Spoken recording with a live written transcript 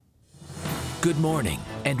Good morning,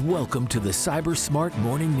 and welcome to the Cyber Smart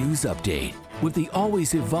Morning News Update. With the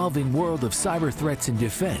always evolving world of cyber threats and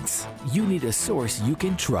defense, you need a source you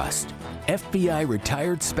can trust. FBI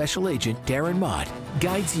retired Special Agent Darren Mott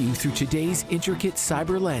guides you through today's intricate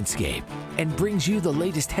cyber landscape and brings you the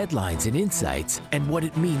latest headlines and insights and what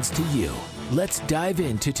it means to you. Let's dive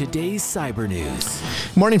into today's cyber news.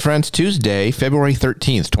 Morning, friends. Tuesday, February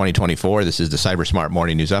 13th, 2024. This is the Cyber Smart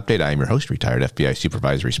Morning News Update. I am your host, retired FBI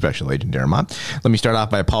Supervisory Special Agent Darren Mott. Let me start off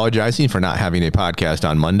by apologizing for not having a podcast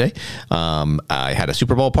on Monday. I had a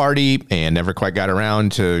Super Bowl party and never quite got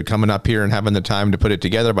around to coming up here and having the time to put it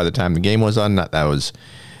together by the time the game was on. Not that I was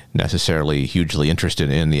necessarily hugely interested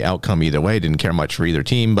in the outcome either way. Didn't care much for either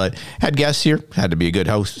team, but had guests here. Had to be a good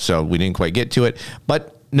host, so we didn't quite get to it.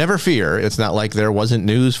 But never fear. It's not like there wasn't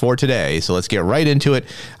news for today. So let's get right into it.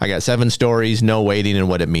 I got 7 stories, no waiting, and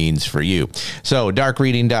what it means for you. So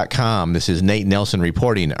darkreading.com. This is Nate Nelson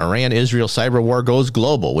reporting. Iran-Israel cyber war goes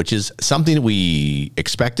global, which is something we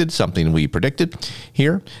expected, something we predicted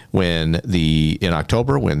here in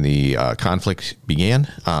October when the conflict began,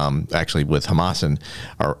 actually with Hamas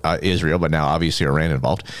and Israel, but now obviously Iran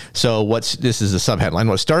involved. So this is the subheadline.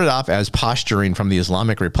 What started off as posturing from the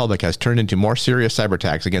Islamic Republic has turned into more serious cyber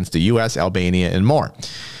attacks against the U.S., Albania, and more.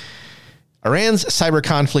 Iran's cyber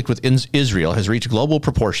conflict with Israel has reached global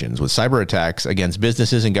proportions, with cyber attacks against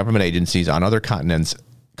businesses and government agencies on other continents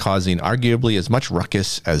causing arguably as much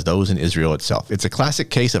ruckus as those in Israel itself. It's a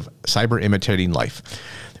classic case of cyber imitating life.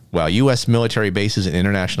 While U.S. military bases and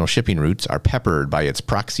international shipping routes are peppered by its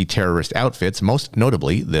proxy terrorist outfits, most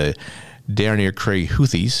notably the Derner-Kri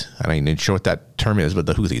Houthis, I ain't sure what that term is, but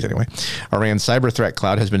the Houthis anyway. Iran's cyber threat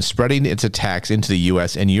cloud has been spreading its attacks into the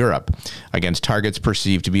U.S. and Europe against targets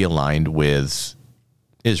perceived to be aligned with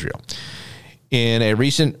Israel. In a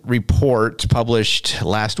recent report published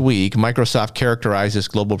last week, Microsoft characterized this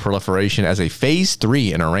global proliferation as a phase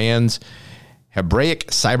 3 in Iran's Hebraic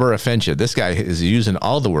cyber offensive. This guy is using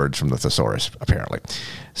all the words from the thesaurus, apparently.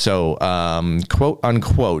 So, quote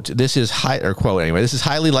unquote, this is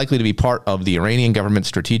highly likely to be part of the Iranian government's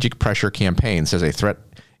strategic pressure campaign, says a threat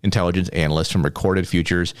intelligence analyst from Recorded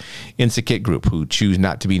Futures Institute Group, who choose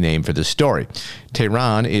not to be named for this story.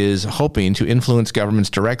 Tehran is hoping to influence governments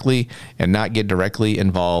directly and not get directly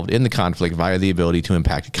involved in the conflict via the ability to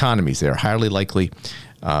impact economies. They are highly likely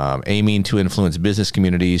aiming to influence business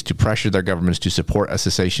communities to pressure their governments to support a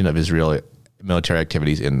cessation of Israeli military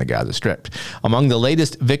activities in the Gaza Strip. Among the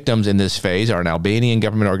latest victims in this phase are an Albanian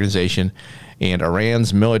government organization and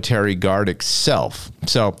Iran's military guard itself.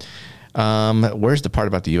 So, where's the part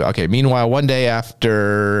about the U.S.? Okay, meanwhile, one day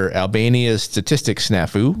after Albania's statistics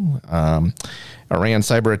snafu, Iran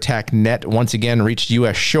cyber attack net once again reached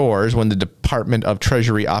U.S. shores when the Department of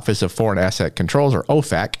Treasury Office of Foreign Asset Controls, or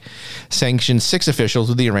OFAC, sanctioned 6 officials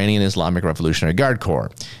of the Iranian Islamic Revolutionary Guard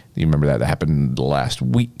Corps. You remember that happened last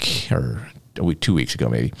week, or 2 weeks ago,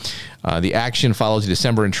 maybe. The action follows the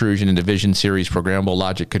December intrusion into Vision Series programmable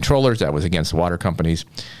logic controllers that was against water companies.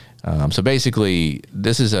 So basically,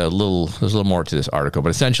 there's a little more to this article, but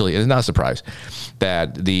essentially it's not a surprise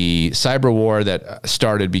that the cyber war that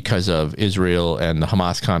started because of Israel and the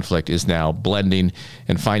Hamas conflict is now blending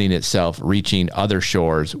and finding itself reaching other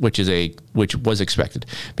shores, which was expected,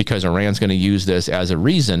 because Iran's going to use this as a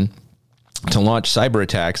reason to launch cyber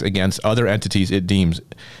attacks against other entities it deems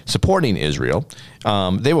supporting Israel.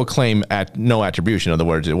 They will claim no attribution. In other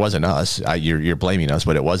words, it wasn't us. You're blaming us,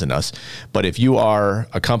 but it wasn't us. But if you are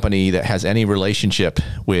a company that has any relationship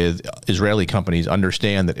with Israeli companies,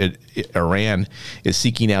 understand that Iran is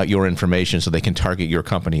seeking out your information so they can target your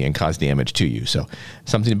company and cause damage to you. So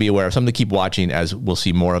something to be aware of, something to keep watching as we'll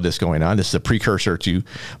see more of this going on. This is a precursor to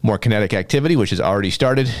more kinetic activity, which has already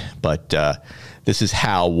started, but this is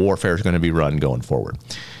how warfare is going to be run going forward.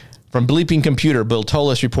 From Bleeping Computer, Bill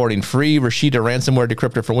Tolis reporting free Rashida ransomware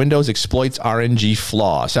decryptor for Windows exploits RNG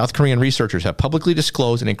flaw. South Korean researchers have publicly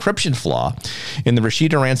disclosed an encryption flaw in the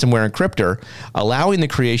Rashida ransomware encryptor, allowing the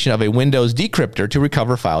creation of a Windows decryptor to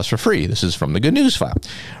recover files for free. This is from the Good News File.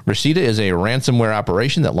 Rashida is a ransomware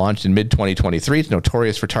operation that launched in mid-2023. It's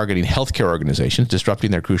notorious for targeting healthcare organizations,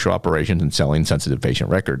 disrupting their crucial operations, and selling sensitive patient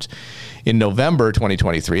records. In November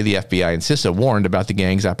 2023, the FBI and CISA warned about the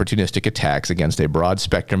gang's opportunistic attacks against a broad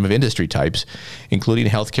spectrum of industry types, including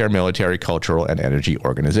healthcare, military, cultural, and energy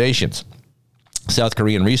organizations. South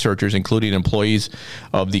Korean researchers, including employees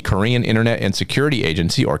of the Korean Internet and Security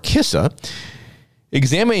Agency, or KISA,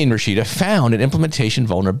 examining Rashida found an implementation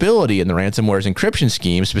vulnerability in the ransomware's encryption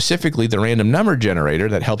scheme, specifically the random number generator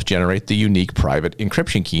that helps generate the unique private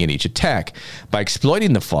encryption key in each attack. By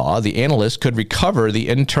exploiting the flaw, the analyst could recover the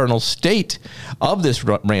internal state of this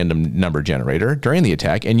random number generator during the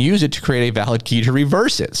attack and use it to create a valid key to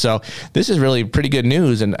reverse it. So this is really pretty good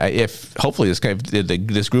news. And if hopefully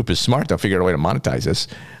this group is smart, they'll figure out a way to monetize this.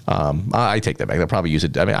 I take that back. They'll probably use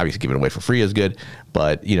it. I mean, obviously giving it away for free is good,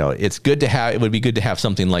 but it's good to have, it would be good to have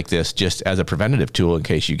something like this just as a preventative tool in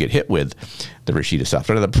case you get hit with the Rashida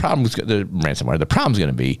software. The problem's going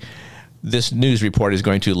to be this news report is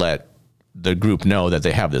going to let the group know that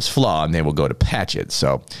they have this flaw and they will go to patch it.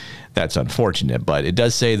 So that's unfortunate, but it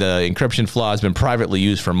does say the encryption flaw has been privately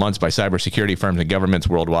used for months by cybersecurity firms and governments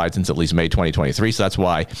worldwide since at least May 2023. So that's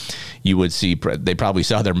why you would see they probably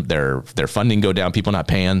saw their funding go down, people not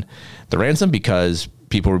paying the ransom because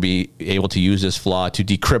people would be able to use this flaw to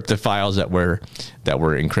decrypt the files that were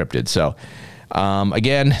encrypted. So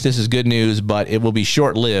again, this is good news, but it will be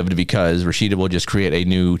short-lived because Rashida will just create a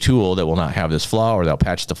new tool that will not have this flaw, or they'll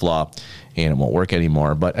patch the flaw and it won't work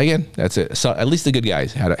anymore. But again, that's it. So at least the good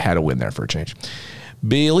guys had a win there for a change.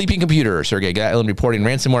 Leaping Computer, Sergey Gatlin reporting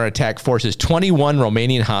ransomware attack forces 21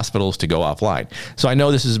 Romanian hospitals to go offline. So I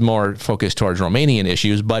know this is more focused towards Romanian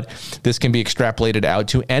issues, but this can be extrapolated out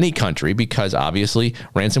to any country because obviously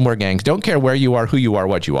ransomware gangs don't care where you are, who you are,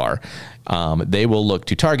 what you are. They will look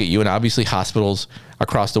to target you, and obviously hospitals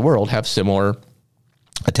across the world have similar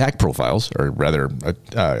attack profiles, or rather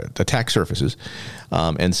attack surfaces.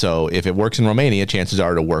 And so if it works in Romania, chances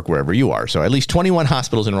are it'll work wherever you are. So at least 21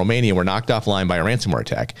 hospitals in Romania were knocked offline by a ransomware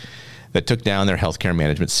attack that took down their healthcare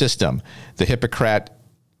management system. The Hippocrates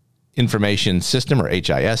Information System, or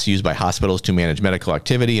HIS, used by hospitals to manage medical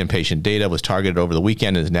activity and patient data, was targeted over the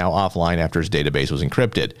weekend and is now offline after its database was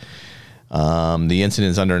encrypted. The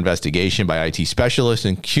incident is under investigation by IT specialists,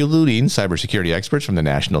 including cybersecurity experts from the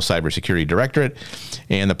National Cybersecurity Directorate,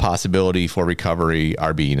 and the possibility for recovery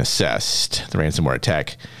are being assessed. The ransomware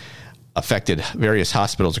attack affected various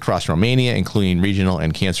hospitals across Romania, including regional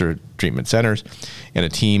and cancer treatment centers, and a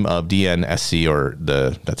team of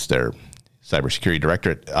DNSC, that's their Cybersecurity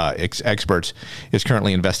Directorate experts, is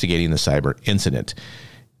currently investigating the cyber incident.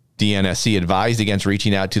 DNSC advised against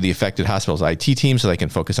reaching out to the affected hospital's IT team so they can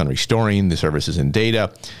focus on restoring the services and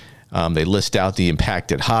data. They list out the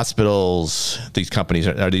impacted hospitals. These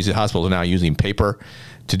hospitals are now using paper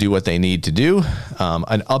to do what they need to do.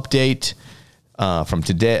 An update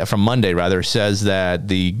from Monday, says that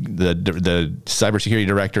the cybersecurity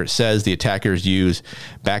director says the attackers use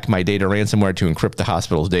Back My Data ransomware to encrypt the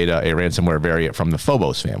hospital's data, a ransomware variant from the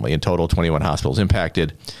Phobos family. In total, 21 hospitals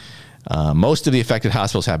impacted. Most of the affected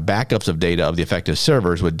hospitals have backups of data of the affected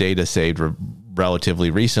servers with data saved relatively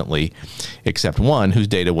recently, except one whose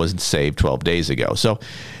data was saved 12 days ago. So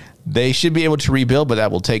they should be able to rebuild, but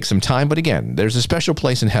that will take some time. But again, there's a special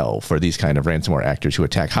place in hell for these kind of ransomware actors who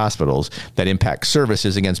attack hospitals that impact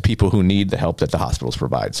services against people who need the help that the hospitals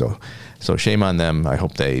provide. So shame on them. I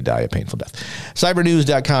hope they die a painful death.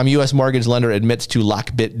 Cybernews.com, U.S. mortgage lender admits to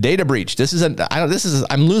Lockbit data breach.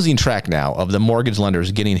 I'm losing track now of the mortgage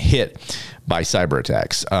lenders getting hit by cyber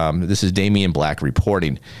attacks. This is Damian Black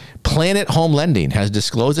reporting. Planet Home Lending has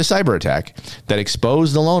disclosed a cyber attack that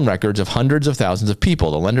exposed the loan records of hundreds of thousands of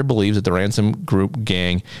people. The lender believes that the ransom group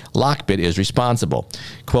gang Lockbit is responsible.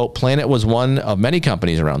 Quote, Planet was one of many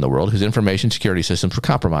companies around the world whose information security systems were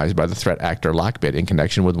compromised by the threat actor Lockbit in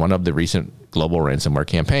connection with one of the recent global ransomware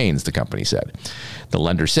campaigns, the company said. The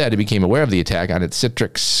lender said it became aware of the attack on its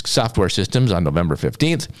Citrix software systems on November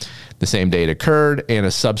 15th. The same day it occurred, and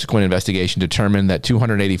a subsequent investigation determined that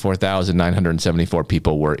 284,974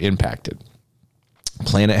 people were impacted.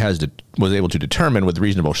 Planet was able to determine with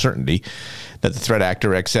reasonable certainty that the threat actor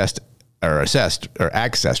accessed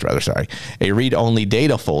a read-only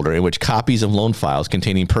data folder in which copies of loan files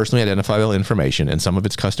containing personally identifiable information and some of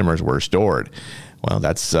its customers were stored. Well,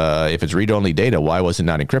 that's if it's read-only data, why was it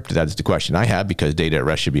not encrypted? That's the question I have, because data at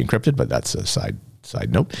rest should be encrypted, but that's a side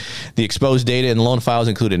note. The exposed data in the loan files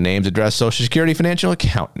included names, address, social security, financial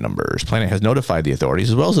account numbers. Planet has notified the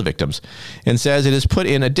authorities as well as the victims and says it has put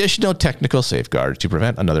in additional technical safeguards to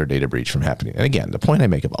prevent another data breach from happening. And again, the point I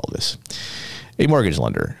make of all this, a mortgage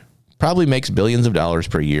lender probably makes billions of dollars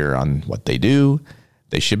per year on what they do.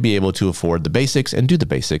 They should be able to afford the basics and do the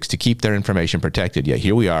basics to keep their information protected. Yet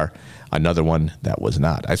here we are, another one that was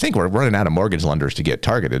not. I think we're running out of mortgage lenders to get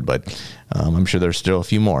targeted, but I'm sure there's still a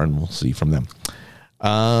few more, and we'll see from them.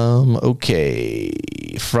 Okay.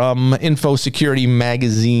 From Info Security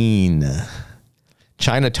Magazine.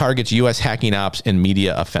 China targets U.S. hacking ops in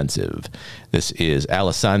media offensive. This is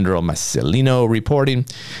Alessandro Marcelino reporting.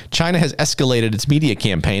 China has escalated its media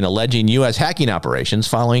campaign alleging U.S. hacking operations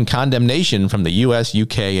following condemnation from the U.S.,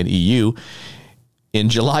 U.K., and EU in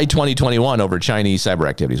July 2021 over Chinese cyber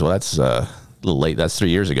activities. Well, that's a little late. That's 3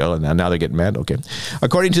 years ago, and now they're getting mad. Okay.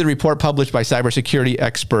 According to the report published by cybersecurity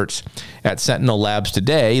experts at Sentinel Labs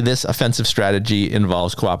today, this offensive strategy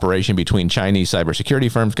involves cooperation between Chinese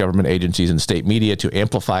cybersecurity firms, government agencies, and state media to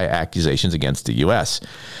amplify accusations against the U.S.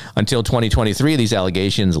 Until 2023, these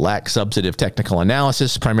allegations lack substantive technical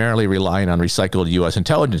analysis, primarily relying on recycled U.S.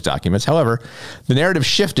 intelligence documents. However, the narrative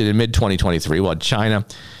shifted in mid-2023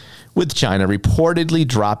 with China reportedly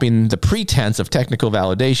dropping the pretense of technical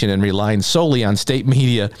validation and relying solely on state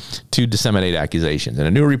media to disseminate accusations. In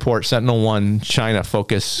a new report, SentinelOne China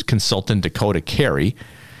Focus consultant Dakota Carey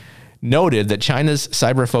noted that China's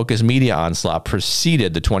cyber-focused media onslaught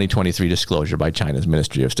preceded the 2023 disclosure by China's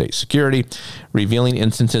Ministry of State Security, revealing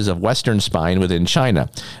instances of Western spying within China.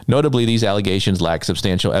 Notably, these allegations lack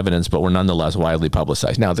substantial evidence, but were nonetheless widely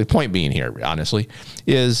publicized. Now, the point being here, honestly,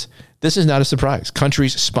 is this is not a surprise.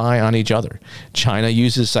 Countries spy on each other. China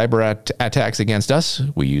uses cyber attacks against us.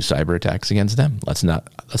 We use cyber attacks against them. Let's not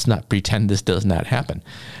pretend this does not happen.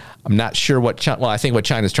 I'm not sure I think what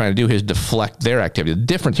China's trying to do is deflect their activity.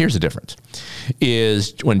 Here's the difference,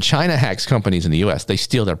 is when China hacks companies in the U.S., they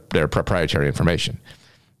steal their proprietary information.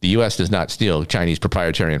 The U.S. does not steal Chinese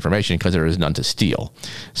proprietary information because there is none to steal.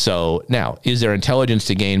 So now, is there intelligence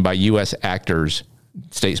to gain by U.S. actors,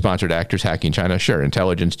 state-sponsored actors hacking China? Sure.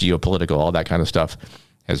 Intelligence, geopolitical, all that kind of stuff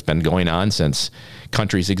has been going on since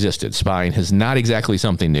countries existed. Spying is not exactly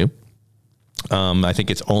something new. I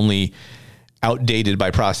think it's only outdated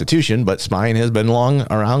by prostitution, but spying has been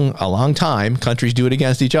around a long time. Countries do it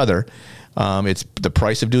against each other. It's the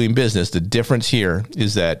price of doing business. The difference here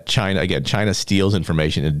is that China steals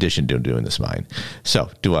information in addition to doing the spying.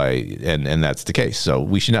 So and that's the case. So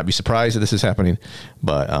we should not be surprised that this is happening,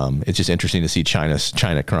 but it's just interesting to see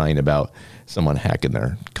China crying about someone hacking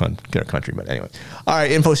their country. But anyway, all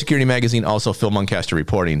right. Info Security Magazine, also Phil Muncaster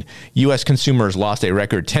reporting, U.S. consumers lost a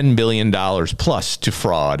record $10 billion plus to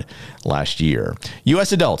fraud last year.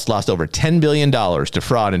 U.S. adults lost over $10 billion to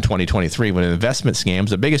fraud in 2023 when investment scams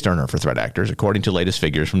the biggest earner for threat actors, according to latest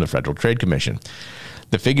figures from the Federal Trade Commission.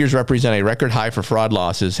 The figures represent a record high for fraud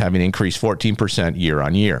losses, having increased 14% year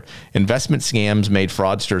on year. Investment scams made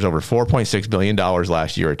fraudsters over $4.6 billion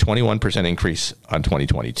last year, a 21% increase on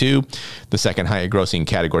 2022. The second highest grossing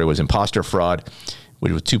category was imposter fraud,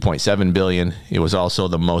 which was $2.7 billion. It was also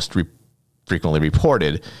the most frequently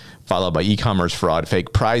reported, followed by e-commerce fraud,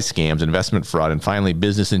 fake prize scams, investment fraud, and finally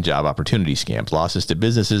business and job opportunity scams. Losses to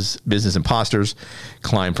business imposters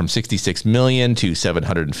climbed from $66 million to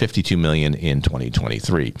 $752 million in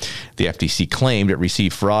 2023. The FTC claimed it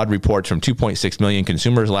received fraud reports from 2.6 million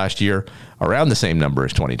consumers last year, around the same number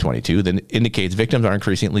as 2022. That indicates victims are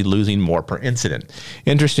increasingly losing more per incident.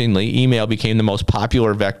 Interestingly, email became the most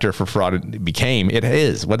popular vector for fraud.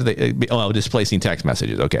 Displacing text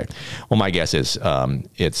messages. Okay. Well, my guess is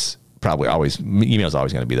it's probably email is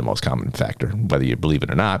always going to be the most common factor, whether you believe it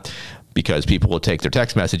or not, because people will take their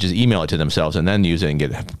text messages, email it to themselves, and then use it and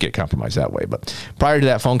get compromised that way. But prior to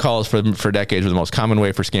that, phone calls for decades were the most common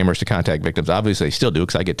way for scammers to contact victims. Obviously, they still do,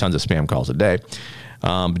 because I get tons of spam calls a day.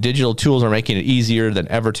 Digital tools are making it easier than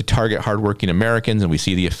ever to target hardworking Americans, and we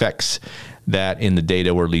see the effects that in the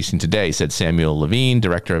data we're releasing today, said Samuel Levine,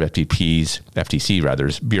 director of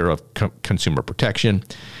FTC's Bureau of Consumer Protection.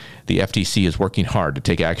 The FTC is working hard to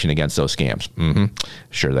take action against those scams.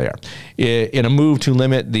 Sure they are. In a move to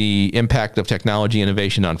limit the impact of technology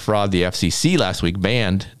innovation on fraud, the FCC last week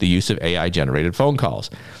banned the use of AI-generated phone calls.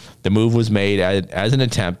 The move was made as an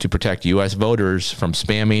attempt to protect U.S. voters from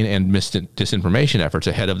spamming and disinformation efforts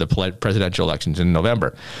ahead of the presidential elections in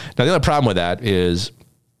November. Now, the other problem with that is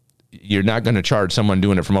you're not going to charge someone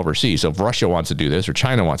doing it from overseas. So if Russia wants to do this or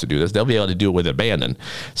China wants to do this, they'll be able to do it with abandon.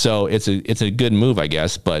 So it's a good move, I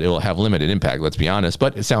guess, but it will have limited impact, let's be honest.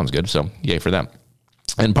 But it sounds good, so yay for them.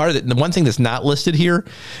 And part of the one thing that's not listed here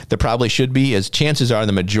that probably should be is chances are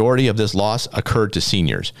the majority of this loss occurred to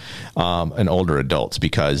seniors and older adults,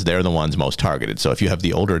 because they're the ones most targeted. So if you have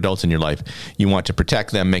the older adults in your life, you want to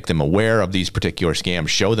protect them, make them aware of these particular scams,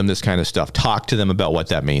 show them this kind of stuff, talk to them about what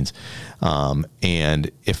that means.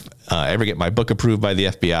 And if I ever get my book approved by the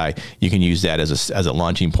FBI, you can use that as a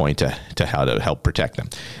launching point to how to help protect them.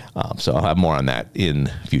 So I'll have more on that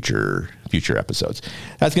in future episodes.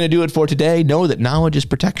 That's going to do it for today. Know that knowledge is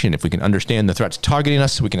protection. If we can understand the threats targeting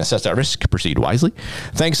us, we can assess our risk, proceed wisely.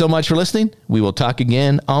 Thanks so much for listening. We will talk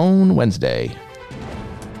again on Wednesday.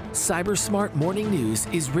 CyberSmart Morning News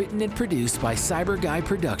is written and produced by Cyber Guy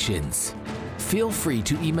Productions. Feel free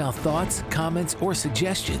to email thoughts, comments, or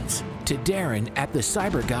suggestions to Darren at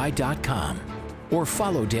thecyberguy.com or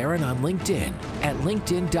follow Darren on LinkedIn at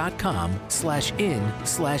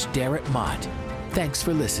linkedin.com/in/DarrettMott. Thanks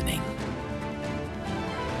for listening.